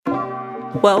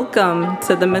Welcome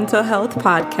to the Mental Health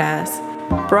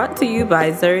Podcast, brought to you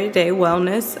by Zuri Day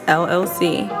Wellness,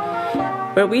 LLC,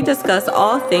 where we discuss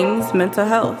all things mental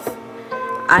health.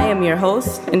 I am your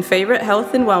host and favorite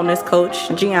health and wellness coach,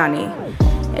 Gianni,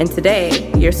 and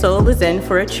today your soul is in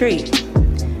for a treat.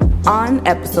 On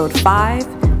episode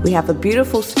 5, we have a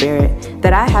beautiful spirit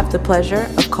that I have the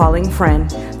pleasure of calling friend,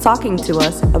 talking to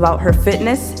us about her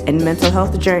fitness and mental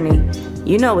health journey.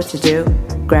 You know what to do.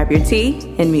 Grab your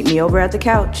tea and meet me over at the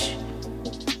couch.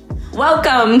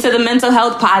 Welcome to the Mental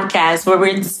Health Podcast, where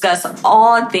we discuss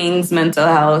all things mental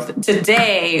health.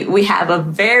 Today, we have a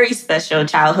very special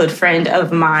childhood friend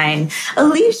of mine,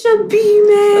 Alisha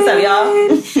Beeman. What's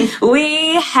up, y'all?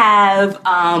 We have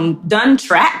done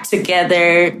track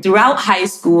together throughout high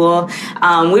school.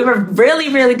 We were really,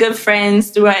 really good friends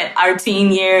throughout our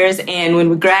teen years, and when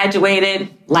we graduated,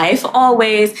 life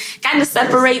always kind of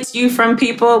separates you from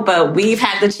people, but we've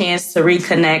had the chance to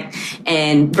reconnect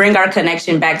and bring our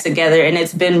connection back together, and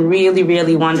it's been really,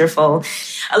 really wonderful.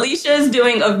 Alisha is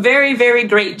doing a very, very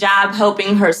great job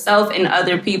helping herself and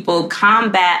other people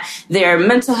combat their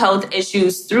mental health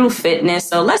issues through fitness.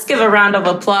 So let's give a round of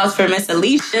applause for Miss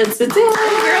Alisha today.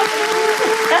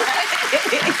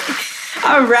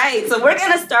 All right, so we're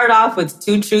going to start off with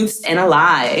 2 truths and a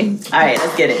lie. All right,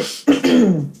 let's get it.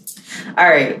 All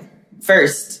right,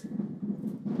 first,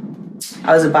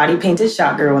 I was a body painted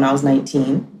shot girl when I was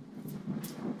 19.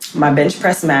 My bench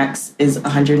press max is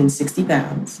 160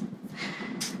 pounds.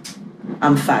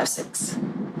 I'm 5'6".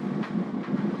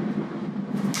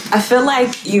 I feel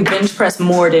like you bench press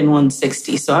more than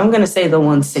 160, so I'm going to say the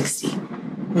 160.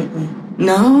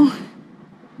 No?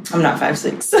 I'm not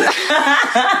 5'6".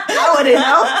 I wouldn't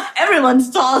know. Everyone's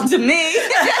tall to me.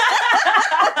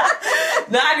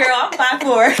 Nah, girl, I'm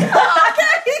 5'4".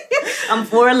 I'm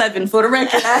 4'11", for the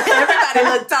record. Everybody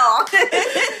look tall.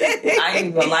 I ain't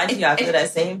even gonna lie to you, I feel that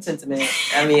same sentiment.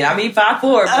 I mean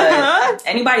 5'4", but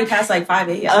anybody past like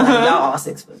 5'8", y'all all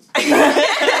 6 foot.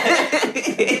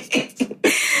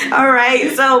 All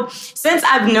right. So since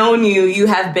I've known you, you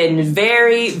have been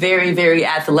very, very, very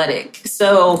athletic.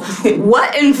 So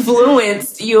what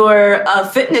influenced your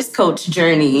fitness coach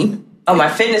journey? Oh, my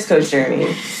fitness coach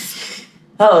journey.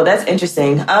 Oh, that's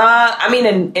interesting. I mean,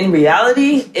 in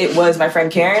reality, it was my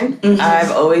friend Karen. Mm-hmm. I've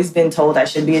always been told I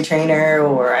should be a trainer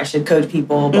or I should coach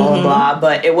people, blah, blah, blah.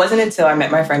 But it wasn't until I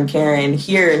met my friend Karen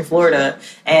here in Florida,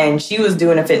 and she was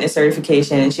doing a fitness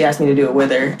certification, and she asked me to do it with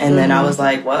her. And then I was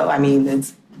like, well, I mean,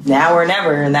 it's now or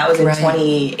never. And that was in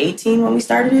 2018 when we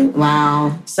started it.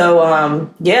 Wow. So,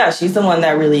 yeah, she's the one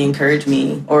that really encouraged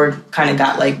me, or kind of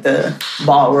got like the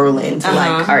ball rolling to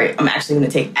like, all right, I'm actually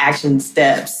going to take action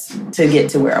steps to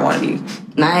get to where I want to be.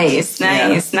 Nice.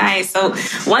 So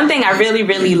one thing I really,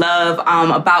 really love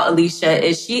about Alisha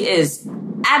is she is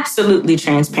absolutely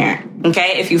transparent.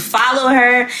 Okay. If you follow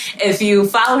her on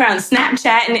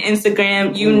Snapchat and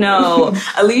Instagram, you know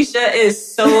Alisha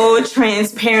is so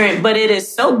transparent, but it is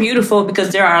so beautiful because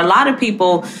there are a lot of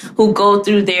people who go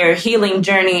through their healing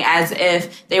journey as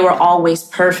if they were always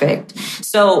perfect.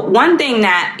 So one thing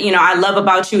that, I love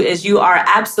about you is you are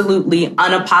absolutely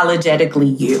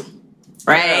unapologetically you.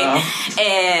 Right. Yeah.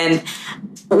 And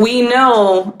we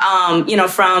know,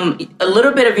 from a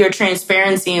little bit of your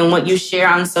transparency and what you share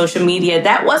on social media,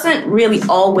 that wasn't really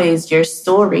always your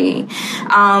story.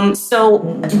 So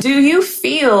do you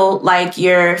feel like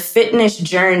your fitness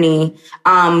journey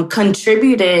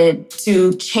contributed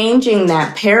to changing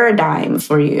that paradigm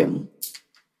for you?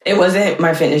 It wasn't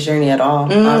my fitness journey at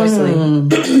all, honestly.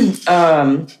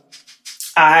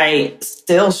 I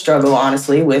still struggle,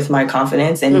 honestly, with my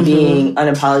confidence and being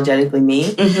unapologetically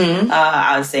me.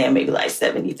 I would say I'm maybe like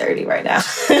 70-30 right now.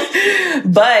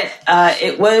 But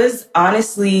it was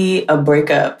honestly a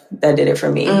breakup that did it for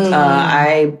me.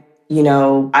 I've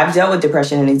dealt with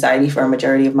depression and anxiety for a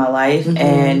majority of my life.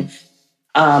 And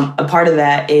a part of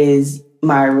that is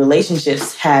my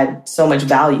relationships had so much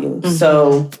value.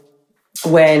 So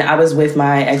when I was with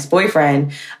my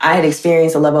ex-boyfriend, I had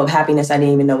experienced a level of happiness I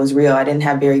didn't even know was real. I didn't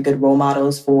have very good role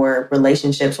models for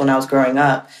relationships when I was growing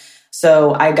up.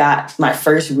 So I got my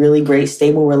first really great,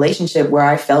 stable relationship where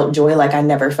I felt joy like I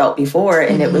never felt before.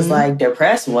 And it was like,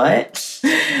 depressed, what?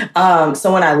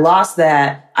 So when I lost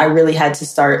that, I really had to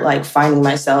start like finding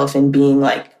myself and being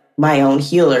like my own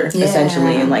healer,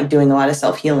 essentially, and like doing a lot of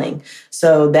self-healing.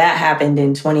 So that happened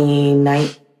in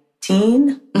 2019.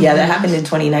 Yeah, that happened in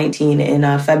 2019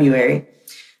 in February.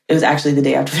 It was actually the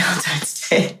day after Valentine's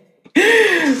Day.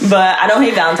 But I don't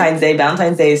hate Valentine's Day.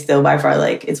 Valentine's Day is still by far,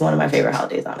 like, it's one of my favorite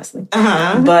holidays, honestly.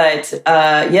 But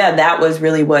yeah, that was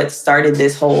really what started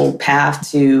this whole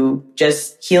path to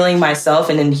just healing myself.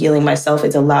 And in healing myself,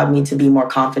 it's allowed me to be more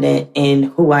confident in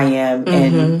who I am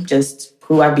and just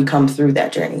who I've become through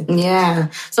that journey. Yeah.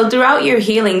 So throughout your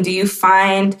healing, do you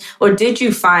find, or did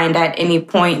you find at any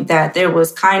point that there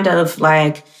was kind of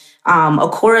like a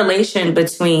correlation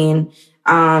between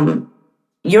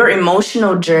your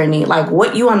emotional journey, like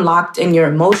what you unlocked in your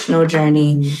emotional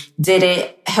journey? Did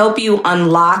it help you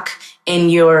unlock in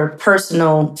your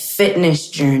personal fitness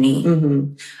journey?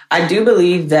 I do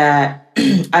believe that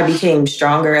I became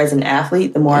stronger as an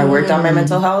athlete the more I worked on my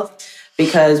mental health.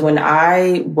 Because when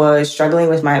I was struggling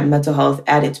with my mental health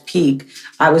at its peak,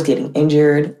 I was getting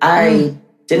injured. I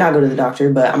did not go to the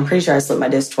doctor, but I'm pretty sure I slipped my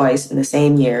disc twice in the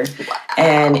same year. Wow.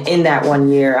 And in that 1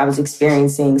 year, I was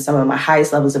experiencing some of my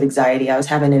highest levels of anxiety. I was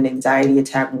having an anxiety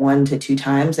attack 1 to 2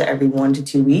 times every 1 to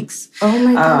 2 weeks. Oh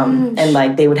my gosh. And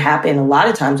like they would happen a lot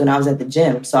of times when I was at the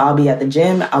gym. So I'll be at the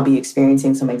gym, I'll be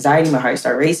experiencing some anxiety, my heart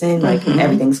start racing, like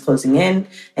everything's closing in.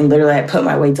 And literally I put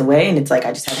my weights away and it's like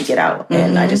I just have to get out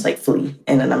and I just like flee.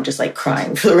 And then I'm just like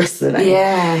crying for the rest of the night.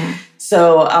 Yeah.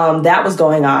 So that was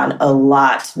going on a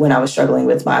lot when I was struggling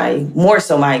with more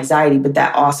so my anxiety, but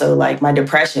that also like my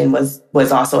depression was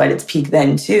also at its peak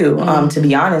then too. To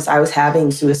be honest, I was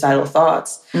having suicidal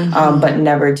thoughts, but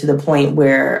never to the point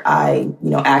where I,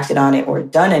 acted on it or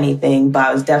done anything. But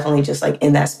I was definitely just like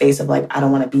in that space of like, I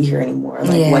don't want to be here anymore.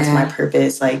 Like, what's my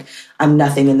purpose? Like, I'm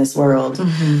nothing in this world.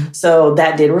 So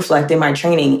that did reflect in my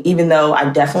training, even though I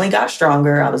definitely got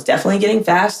stronger. I was definitely getting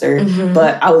faster,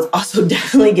 but I was also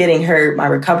definitely getting hurt. My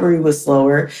recovery was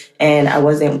slower and I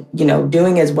wasn't,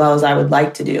 doing as well as I would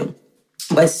like to do.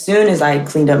 But as soon as I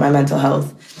cleaned up my mental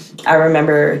health, I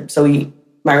remember,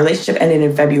 my relationship ended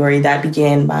in February. That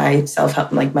began my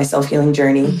self-healing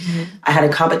journey. I had a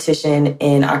competition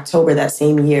in October that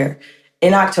same year.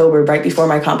 In October, right before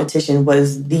my competition,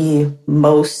 was the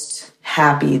most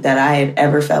happy that I had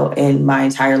ever felt in my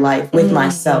entire life with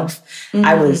myself.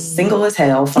 I was single as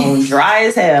hell, phone dry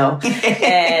as hell.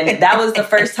 And that was the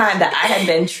first time that I had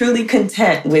been truly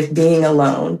content with being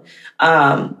alone.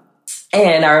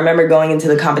 And I remember going into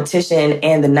the competition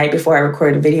and the night before I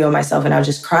recorded a video of myself and I was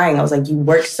just crying. I was like, you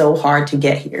worked so hard to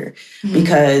get here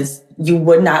because you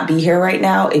would not be here right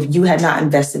now if you had not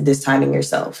invested this time in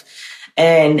yourself.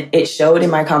 And it showed in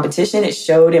my competition. It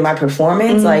showed in my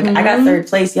performance. Like, I got third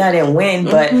place. Yeah, I didn't win,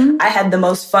 but I had the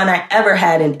most fun I ever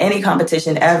had in any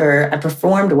competition ever. I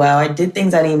performed well. I did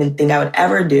things I didn't even think I would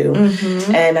ever do.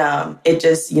 And it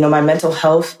just, my mental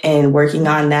health and working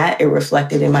on that, it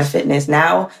reflected in my fitness.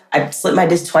 Now, I slipped my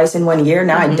disc twice in 1 year.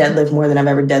 Now I deadlift more than I've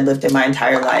ever deadlifted in my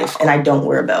entire life. And I don't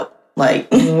wear a belt.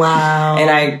 Wow. And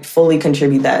I fully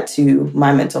contribute that to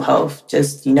my mental health.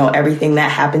 Just, everything that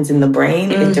happens in the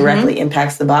brain, it directly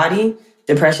impacts the body.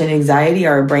 Depression and anxiety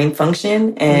are a brain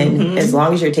function. And as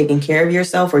long as you're taking care of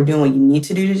yourself or doing what you need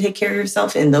to do to take care of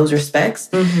yourself in those respects,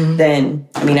 then,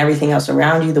 everything else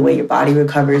around you, the way your body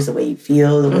recovers, the way you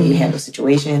feel, the way you handle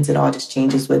situations, it all just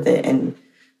changes with it. And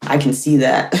I can see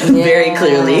that very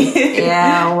clearly.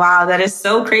 Yeah. Wow. That is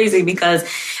so crazy because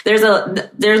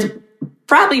there's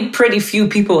probably pretty few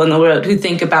people in the world who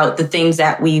think about the things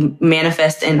that we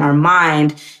manifest in our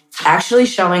mind actually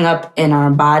showing up in our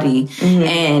body.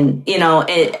 And,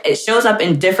 it shows up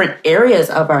in different areas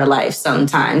of our life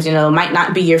sometimes. It might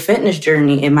not be your fitness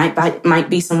journey. It might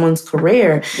be someone's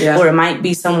career or it might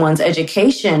be someone's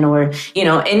education or,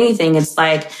 anything. It's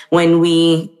like when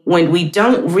we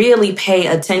don't really pay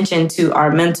attention to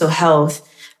our mental health,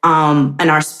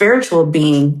 and our spiritual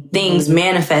being, things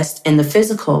manifest in the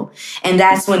physical. And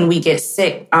that's when we get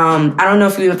sick. I don't know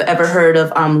if you've ever heard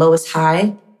of Lois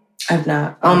High. I've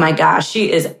not. Oh my gosh.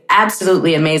 She is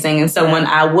absolutely amazing. And someone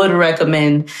I would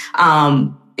recommend,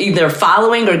 either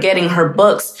following or getting her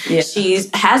books. She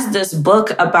has this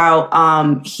book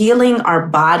about, healing our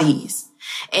bodies.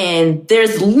 And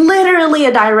there's literally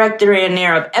a directory in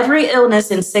there of every illness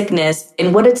and sickness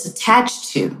and what it's attached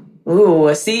to.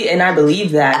 Ooh, see, and I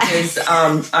believe that because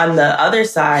on the other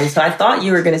side, so I thought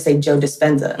you were going to say Joe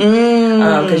Dispenza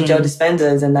because Joe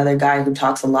Dispenza is another guy who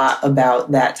talks a lot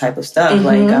about that type of stuff.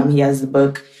 Like he has the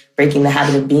book Breaking the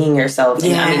Habit of Being Yourself.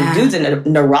 And dude's a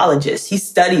neurologist. He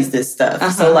studies this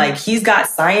stuff. So like he's got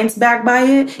science backed by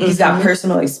it. He's got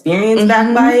personal experience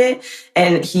backed by it.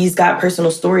 And he's got personal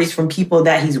stories from people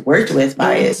that he's worked with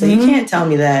by it. So you can't tell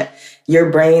me that your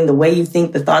brain, the way you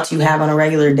think, the thoughts you have on a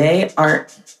regular day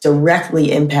aren't directly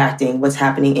impacting what's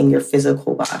happening in your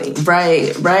physical body.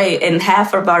 Right. And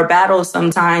half of our battles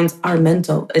sometimes are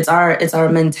mental. It's our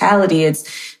mentality.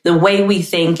 It's the way we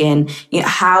think and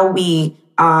how we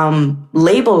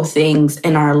label things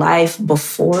in our life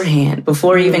beforehand,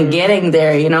 before even getting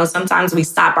there. You know, sometimes we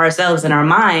stop ourselves in our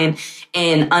mind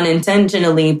and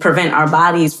unintentionally prevent our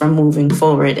bodies from moving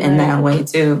forward in that way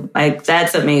too. Like,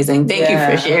 that's amazing. Thank you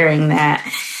for sharing that.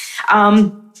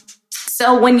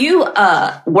 So when you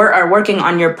are working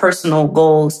on your personal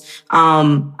goals,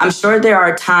 I'm sure there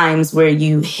are times where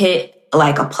you hit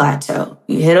like a plateau.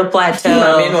 You hit a plateau.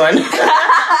 I'm in one.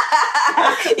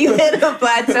 You hit a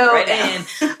plateau, and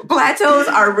plateaus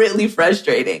are really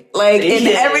frustrating. Like, in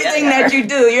everything that you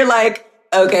do, you're like,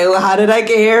 okay, well, how did I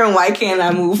get here, and why can't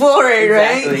I move forward,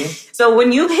 right? So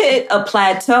when you hit a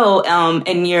plateau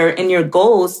in your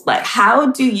goals, like,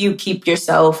 how do you keep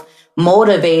yourself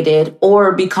motivated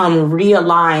or become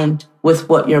realigned with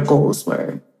what your goals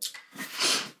were?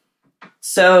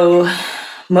 So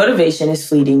motivation is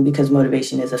fleeting because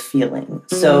motivation is a feeling.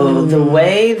 So the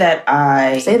way that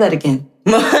I... Say that again.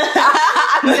 I've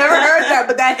never heard that,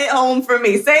 but that hit home for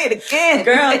me. Say it again.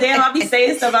 Girl, damn, I'll be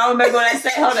saying stuff. I don't remember what I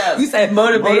said. Hold up. You said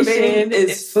motivation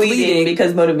is fleeting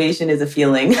because motivation is a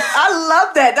feeling. I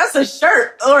love that. That's a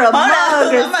shirt or a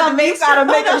mug or something. You gotta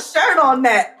make a shirt on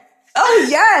that. Oh,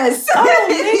 yes. Oh,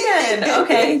 man.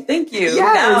 Okay. Thank you.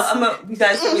 Yes. Now, you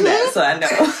guys told me that, so I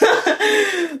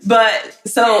know. But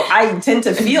so I tend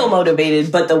to feel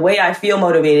motivated, but the way I feel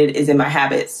motivated is in my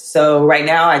habits. So right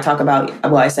now I talk about,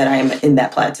 well, I said I am in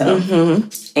that plateau.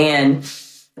 And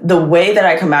the way that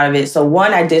I come out of it, so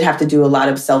one, I did have to do a lot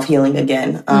of self-healing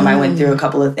again. I went through a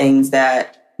couple of things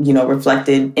that, you know,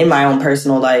 reflected in my own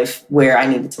personal life where I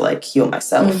needed to like heal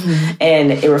myself.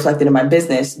 And it reflected in my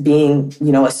business, being,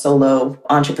 you know, a solo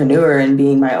entrepreneur and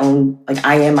being my own, like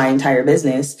I am my entire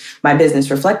business. My business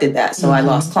reflected that. So I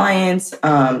lost clients.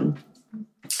 I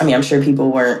mean, I'm sure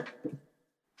people weren't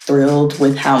thrilled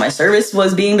with how my service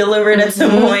was being delivered at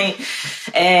some point.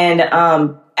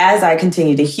 And, as I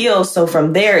continue to heal, so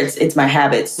from there, it's my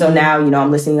habits. So now, you know, I'm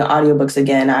listening to audiobooks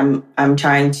again. I'm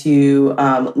trying to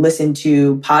listen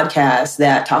to podcasts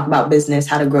that talk about business,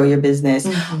 how to grow your business,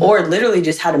 or literally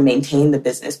just how to maintain the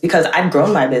business. Because I've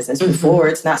grown my business before.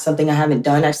 It's not something I haven't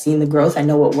done. I've seen the growth. I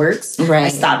know what works. I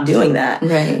stopped doing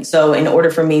that. So in order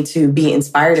for me to be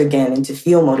inspired again and to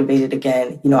feel motivated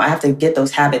again, you know, I have to get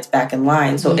those habits back in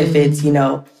line. So if it's, you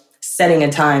know, setting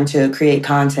a time to create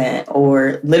content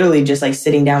or literally just like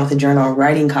sitting down with a journal and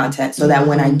writing content so that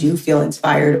when I do feel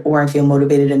inspired or I feel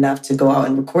motivated enough to go out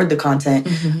and record the content,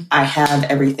 I have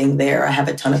everything there. I have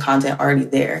a ton of content already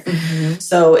there.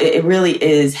 So it really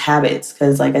is habits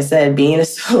because like I said, being a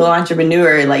solo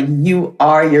entrepreneur, like you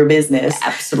are your business.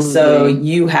 Absolutely. So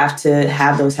you have to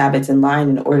have those habits in line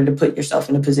in order to put yourself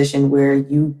in a position where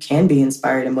you can be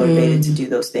inspired and motivated to do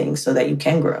those things so that you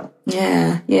can grow.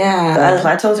 Yeah. But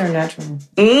plateaus are natural. I'm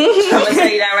gonna tell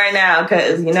you that right now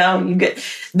because you know you get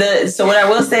so what I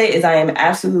will say is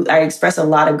I express a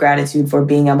lot of gratitude for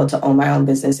being able to own my own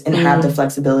business and have the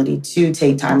flexibility to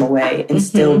take time away and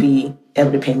still be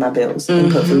able to pay my bills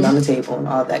and put food on the table and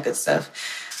all of that good stuff.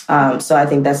 So I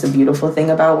think that's a beautiful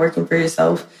thing about working for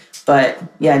yourself. But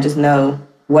yeah, just know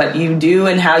what you do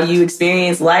and how you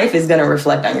experience life is going to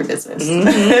reflect on your business.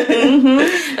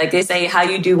 Like they say, how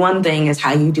you do one thing is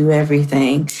how you do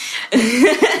everything.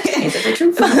 Is that the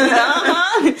truth?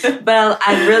 But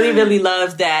I really, really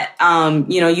love that,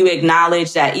 you know, you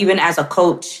acknowledge that even as a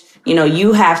coach, you know,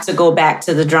 you have to go back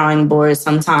to the drawing board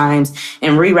sometimes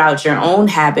and reroute your own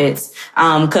habits.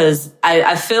 Because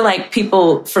I feel like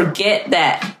people forget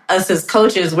that us as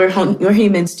coaches, we're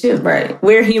humans too. Right.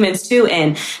 We're humans too.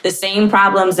 And the same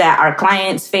problems that our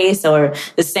clients face or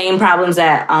the same problems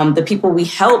that the people we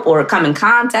help or come in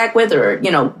contact with or,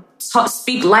 you know,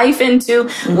 speak life into,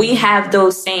 we have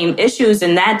those same issues.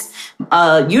 And that's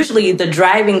usually the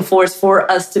driving force for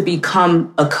us to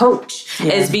become a coach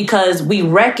is because we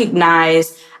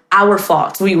recognize our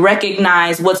faults. We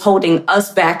recognize what's holding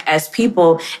us back as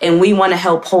people, and we want to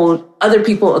help hold other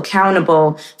people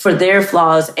accountable for their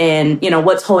flaws and, you know,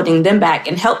 what's holding them back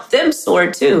and help them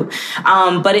soar too.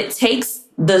 But it takes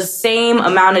the same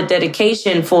amount of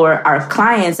dedication for our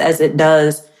clients as it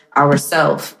does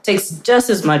ourselves. Takes just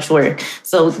as much work.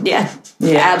 So yeah,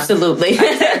 absolutely. I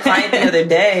had a client the other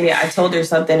day. I told her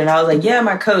something and I was like, yeah,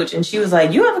 my coach. And she was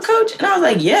like, you have a coach? And I was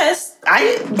like, yes.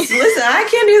 Listen, I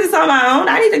can't do this on my own.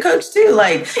 I need a coach too.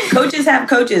 Like coaches have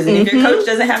coaches. And if your coach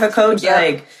doesn't have a coach,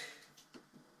 like,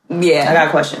 I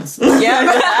got questions. But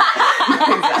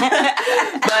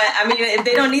I mean, if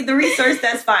they don't need the resource,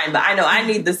 that's fine. But I know I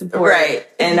need the support. Right.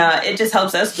 And it just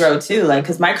helps us grow too. Like,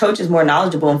 cause my coach is more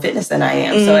knowledgeable in fitness than I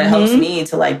am. So it helps me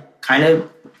to like kind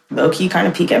of low-key kind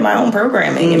of peek at my own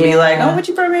programming and be like, oh, what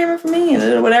you programming for me?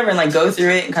 And whatever. And like go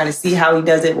through it and kind of see how he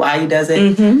does it, why he does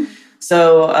it.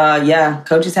 So,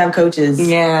 coaches have coaches.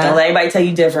 Yeah. Don't let anybody tell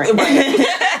you different.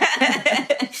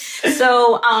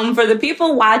 So, for the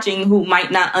people watching who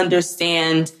might not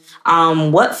understand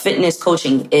what fitness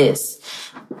coaching is,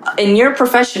 in your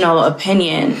professional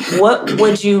opinion, what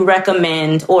would you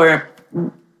recommend, or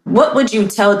what would you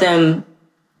tell them,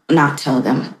 not tell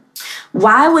them,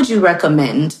 why would you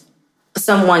recommend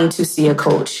someone to see a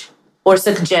coach, or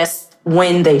suggest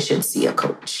when they should see a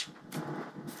coach?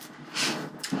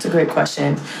 That's a great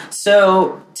question.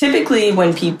 So typically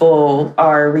when people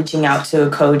are reaching out to a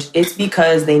coach, it's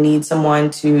because they need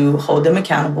someone to hold them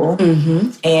accountable,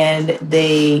 and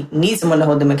they need someone to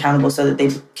hold them accountable so that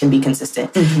they can be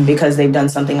consistent, because they've done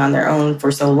something on their own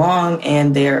for so long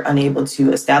and they're unable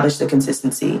to establish the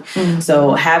consistency.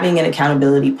 So having an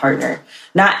accountability partner.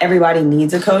 Not everybody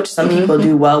needs a coach. Some people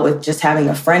do well with just having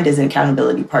a friend as an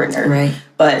accountability partner. Right.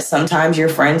 But sometimes your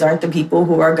friends aren't the people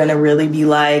who are going to really be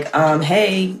like,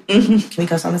 hey, can we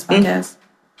cuss on this podcast?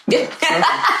 Your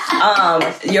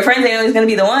friends ain't always going to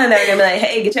be the one that are going to be like,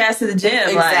 hey, get your ass to the gym.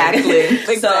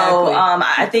 Exactly. So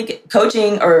I think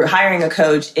coaching or hiring a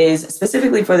coach is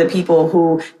specifically for the people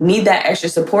who need that extra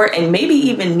support and maybe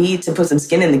even need to put some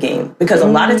skin in the game. Because a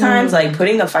lot of times, like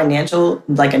putting a financial,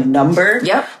 like a number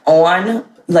on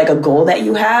like a goal that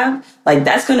you have, like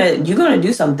you're gonna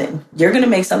do something. You're gonna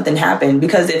make something happen,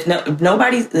 because if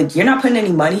nobody's like, you're not putting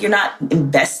any money, you're not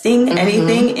investing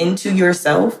anything into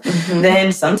yourself,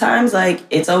 then sometimes like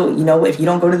if you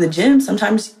don't go to the gym,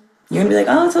 sometimes you're gonna be like,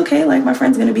 oh, it's okay, like my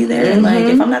friend's gonna be there, and like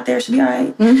if I'm not there, she'll be all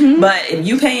right. But if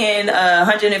you paying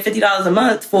 $150 a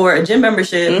month for a gym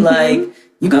membership, like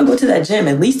you're gonna go to that gym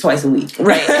at least twice a week,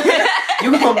 right?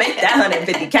 You're gonna make that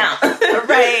 150 count,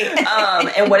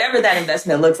 right? And whatever that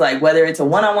investment looks like, whether it's a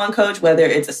one-on-one coach, whether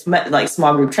it's a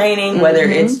small group training, whether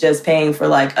it's just paying for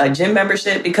like a gym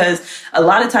membership, because a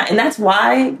lot of time, and that's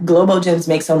why global gyms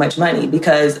make so much money,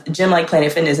 because a gym like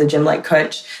Planet Fitness, a gym like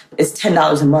Crutch, is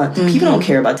 $10 a month. People don't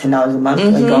care about $10 a month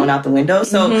like going out the window.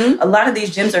 So a lot of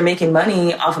these gyms are making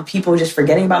money off of people just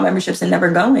forgetting about memberships and never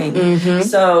going.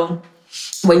 So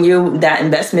when that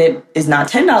investment is not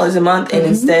 $10 a month, and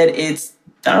instead it's,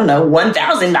 I don't know,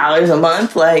 $1,000 a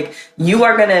month, like you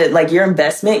are gonna, like your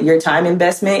investment, your time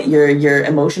investment, your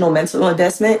emotional, mental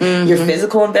investment, your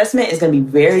physical investment is gonna be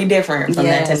very different from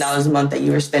that $10 a month that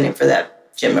you were spending for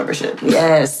that gym membership.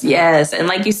 Yes. And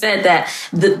like you said, that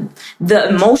the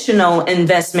emotional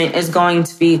investment is going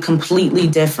to be completely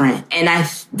different. And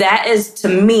that is, to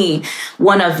me,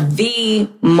 one of the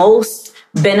most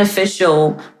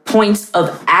beneficial points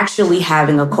of actually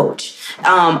having a coach.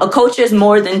 A coach is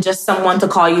more than just someone to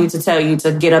call you to tell you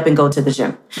to get up and go to the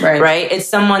gym, right? It's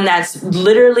someone that's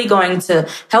literally going to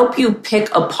help you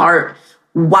pick apart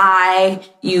why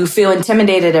you feel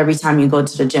intimidated every time you go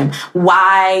to the gym,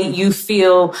 why you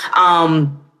feel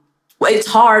it's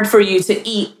hard for you to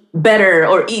eat better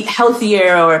or eat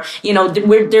healthier, or,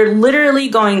 they're literally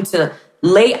going to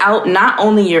lay out not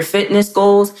only your fitness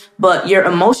goals, but your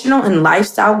emotional and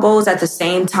lifestyle goals at the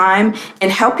same time,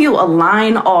 and help you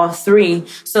align all three,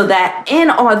 so that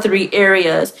in all three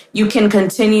areas, you can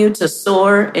continue to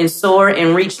soar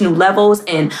and reach new levels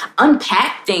and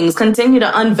unpack things, continue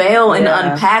to unveil and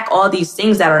unpack all these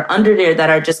things that are under there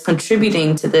that are just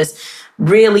contributing to this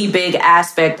really big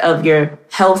aspect of your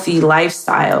healthy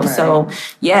lifestyle. Right. So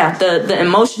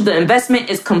the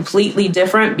investment is completely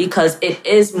different, because it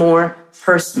is more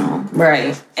personal.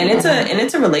 Right. And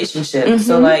it's a relationship.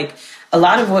 So like a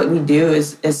lot of what we do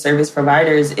as service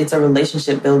providers, it's a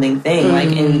relationship building thing. Like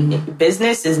in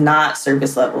business is not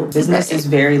service level. Business is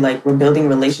very like, we're building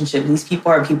relationship. These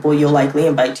people are people you'll likely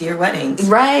invite to your weddings.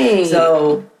 Right.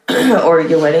 So, or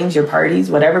your weddings, your parties,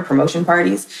 whatever, promotion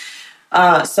parties.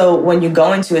 So when you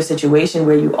go into a situation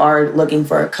where you are looking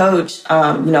for a coach,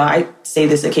 I say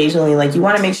this occasionally, like you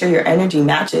want to make sure your energy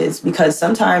matches, because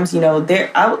sometimes,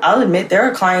 I'll admit there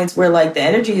are clients where like the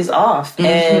energy is off,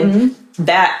 and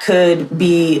that could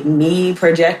be me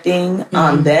projecting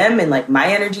on them, and like my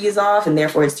energy is off, and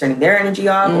therefore it's turning their energy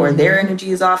off, or their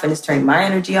energy is off and it's turning my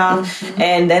energy off.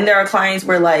 And then there are clients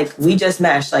where like we just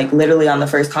mesh, like literally on the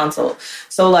first consult.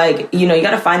 So like, you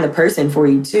got to find the person for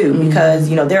you too, because,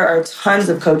 there are tons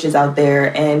of coaches out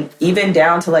there, and even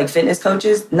down to like fitness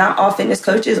coaches, not all fitness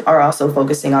coaches are also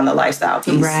focusing on the lifestyle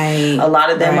piece. Right. A lot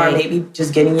of them are maybe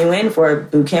just getting you in for a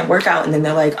boot camp workout, and then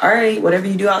they're like, all right, whatever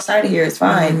you do outside of here is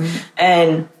fine.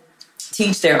 And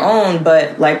teach their own,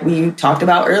 but like we talked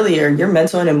about earlier, your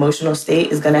mental and emotional state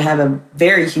is going to have a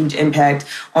very huge impact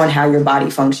on how your body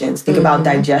functions. Think about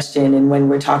digestion, and when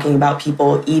we're talking about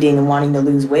people eating and wanting to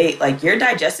lose weight, like your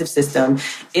digestive system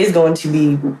is going to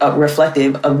be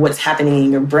reflective of what's happening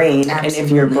in your brain. Absolutely. And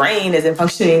if your brain isn't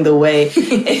functioning the way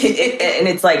and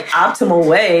it's like optimal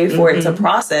way for it to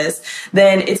process,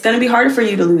 then it's going to be harder for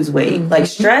you to lose weight. Like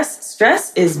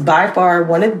stress is by far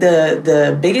one of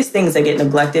the biggest things that get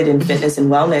neglected in fitness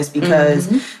and wellness, because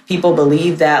people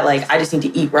believe that like I just need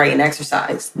to eat right and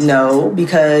exercise. No,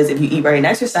 because if you eat right and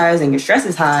exercise and your stress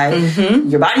is high,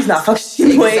 your body's not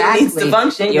functioning the way it needs to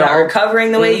function. You're not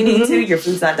recovering the way you need to. Your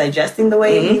food's not digesting the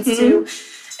way it needs to.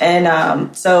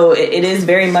 And so it is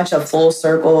very much a full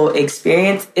circle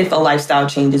experience if a lifestyle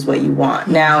change is what you want.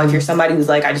 Now, if you're somebody who's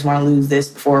like, I just want to lose this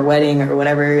before a wedding or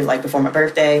whatever, like before my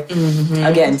birthday,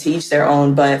 again, to each their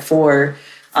own. But for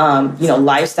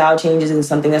lifestyle changes and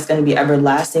something that's going to be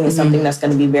everlasting and something that's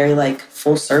going to be very like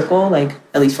full circle, like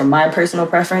at least from my personal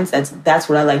preference, that's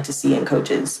what I like to see in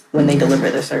coaches when they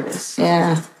deliver their service.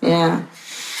 Yeah.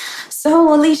 So,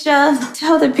 Alisha,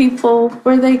 tell the people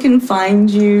where they can find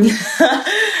you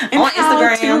on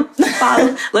Instagram. To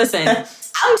follow. Listen,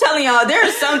 I'm telling y'all, there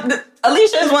is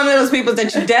Alisha is one of those people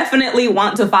that you definitely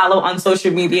want to follow on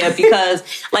social media, because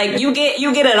like you get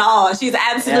it all. She's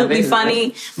absolutely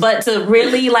funny, but to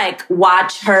really like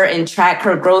watch her and track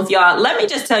her growth, y'all, let me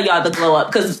just tell y'all the glow up,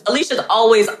 because Alicia's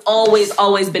always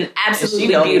been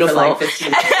absolutely beautiful. For like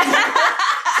 15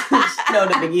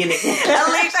 the beginning.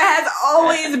 Alisha has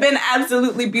always been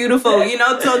absolutely beautiful,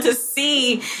 so to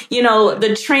see,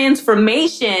 the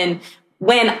transformation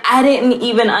when I didn't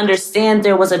even understand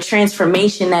there was a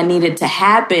transformation that needed to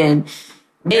happen.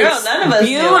 Girl, none of us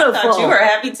knew. I thought you were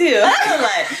happy too. I was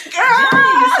like, girl,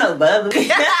 you're so bubbly.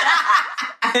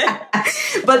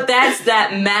 But that's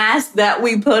that mask that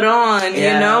we put on,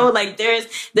 like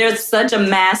there's such a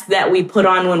mask that we put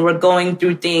on when we're going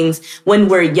through things, when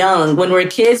we're young. When we're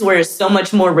kids, we're so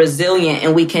much more resilient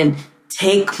and we can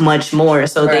take much more,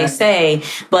 so they say.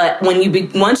 But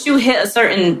when once you hit a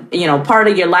certain part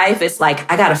of your life, it's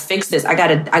like, I gotta fix this. I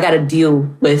gotta deal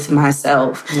with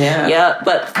myself.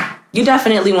 But you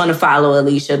definitely want to follow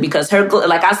Alisha, because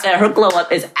like I said, her glow up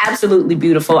is absolutely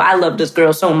beautiful. I love this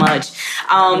girl so much.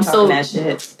 So that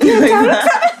shit.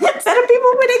 Tell the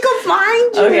people where they can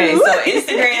find you. Okay, so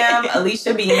Instagram,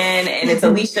 Alisha Beeman, and it's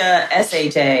Alisha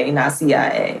SHA, not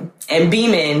CIA. And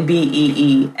Beeman,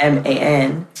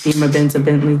 BEEMAN. Beamer Benz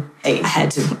Bentley. Hey, I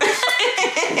had to.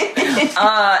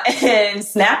 And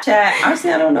Snapchat,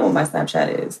 honestly, I don't know what my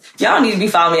Snapchat is. Y'all need to be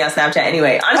following me on Snapchat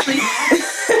anyway. Honestly,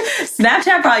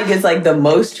 Snapchat probably gets like the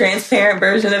most transparent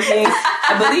version of me.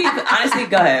 I believe, honestly,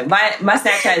 go ahead. My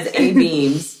Snapchat is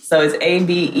ABeams, so it's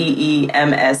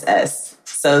ABEEMSS.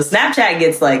 So Snapchat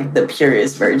gets like the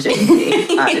purest version of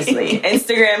me, honestly.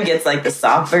 Instagram gets like the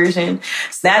soft version.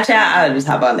 Snapchat, I'll just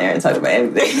hop on there and talk about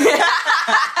anything.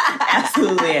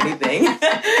 Absolutely anything.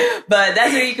 But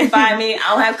that's where you can find me. I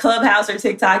don't have Clubhouse or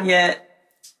TikTok yet.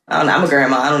 I don't know. I'm a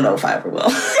grandma. I don't know if I ever will.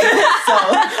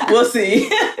 So we'll see.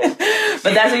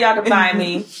 But that's where y'all can find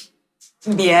me.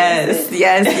 Yes.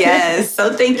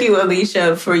 So thank you,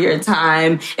 Alisha, for your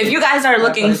time. If you guys are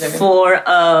looking for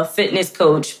a fitness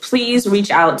coach, please reach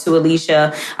out to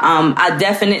Alisha. I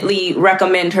definitely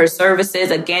recommend her services,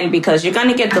 again, because you're going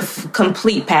to get the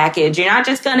complete package. You're not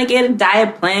just going to get a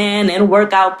diet plan and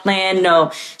workout plan. No,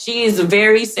 she is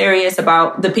very serious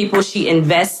about the people she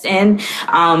invests in.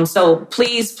 So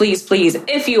please,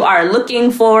 if you are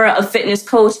looking for a fitness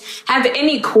coach, have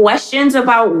any questions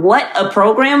about what a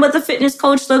program with a fitness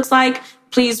coach looks like,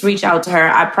 please reach out to her.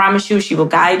 I promise you she will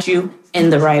guide you in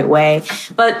the right way.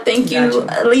 But thank you,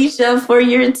 Alisha, for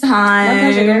your time.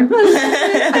 My pleasure.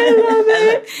 I love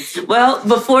it. Well,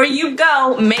 before you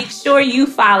go, make sure you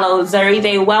follow Zuri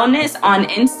Day Wellness on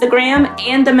Instagram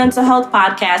and the Mental Health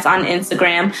Podcast on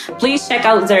Instagram. Please check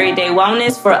out Zuri Day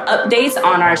Wellness for updates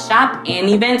on our shop and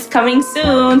events coming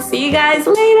soon. See you guys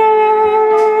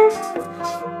later.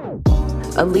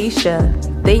 Alisha,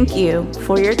 thank you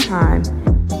for your time.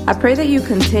 I pray that you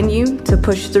continue to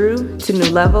push through to new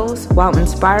levels while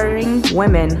inspiring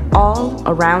women all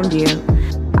around you.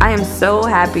 I am so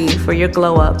happy for your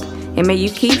glow up, and may you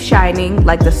keep shining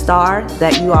like the star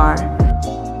that you are.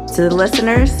 To the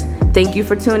listeners, thank you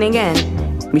for tuning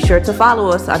in. Be sure to follow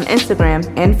us on Instagram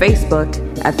and Facebook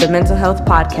at the Mental Health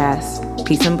Podcast.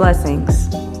 Peace and blessings.